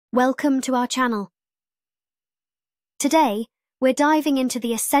Welcome to our channel. Today, we're diving into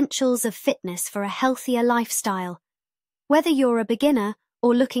the essentials of fitness for a healthier lifestyle. Whether you're a beginner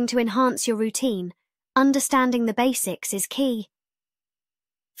or looking to enhance your routine, understanding the basics is key.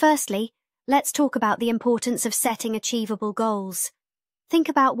 Firstly, let's talk about the importance of setting achievable goals. Think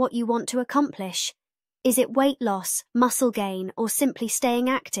about what you want to accomplish. Is it weight loss, muscle gain, or simply staying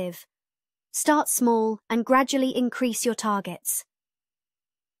active? Start small and gradually increase your targets.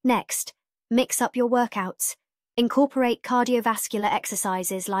 Next, mix up your workouts. Incorporate cardiovascular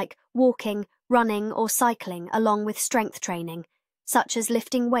exercises like walking, running, or cycling along with strength training, such as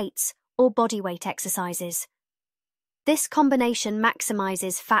lifting weights or bodyweight exercises. This combination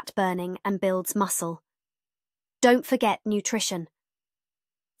maximizes fat burning and builds muscle. Don't forget nutrition.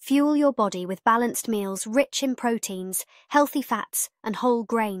 Fuel your body with balanced meals rich in proteins, healthy fats, and whole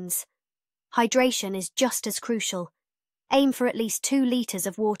grains. Hydration is just as crucial. Aim for at least 2 liters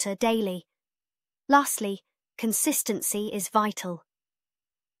of water daily. Lastly, consistency is vital.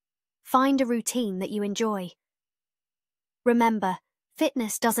 Find a routine that you enjoy. Remember,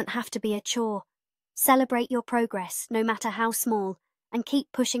 fitness doesn't have to be a chore. Celebrate your progress, no matter how small, and keep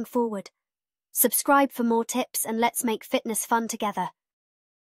pushing forward. Subscribe for more tips and let's make fitness fun together.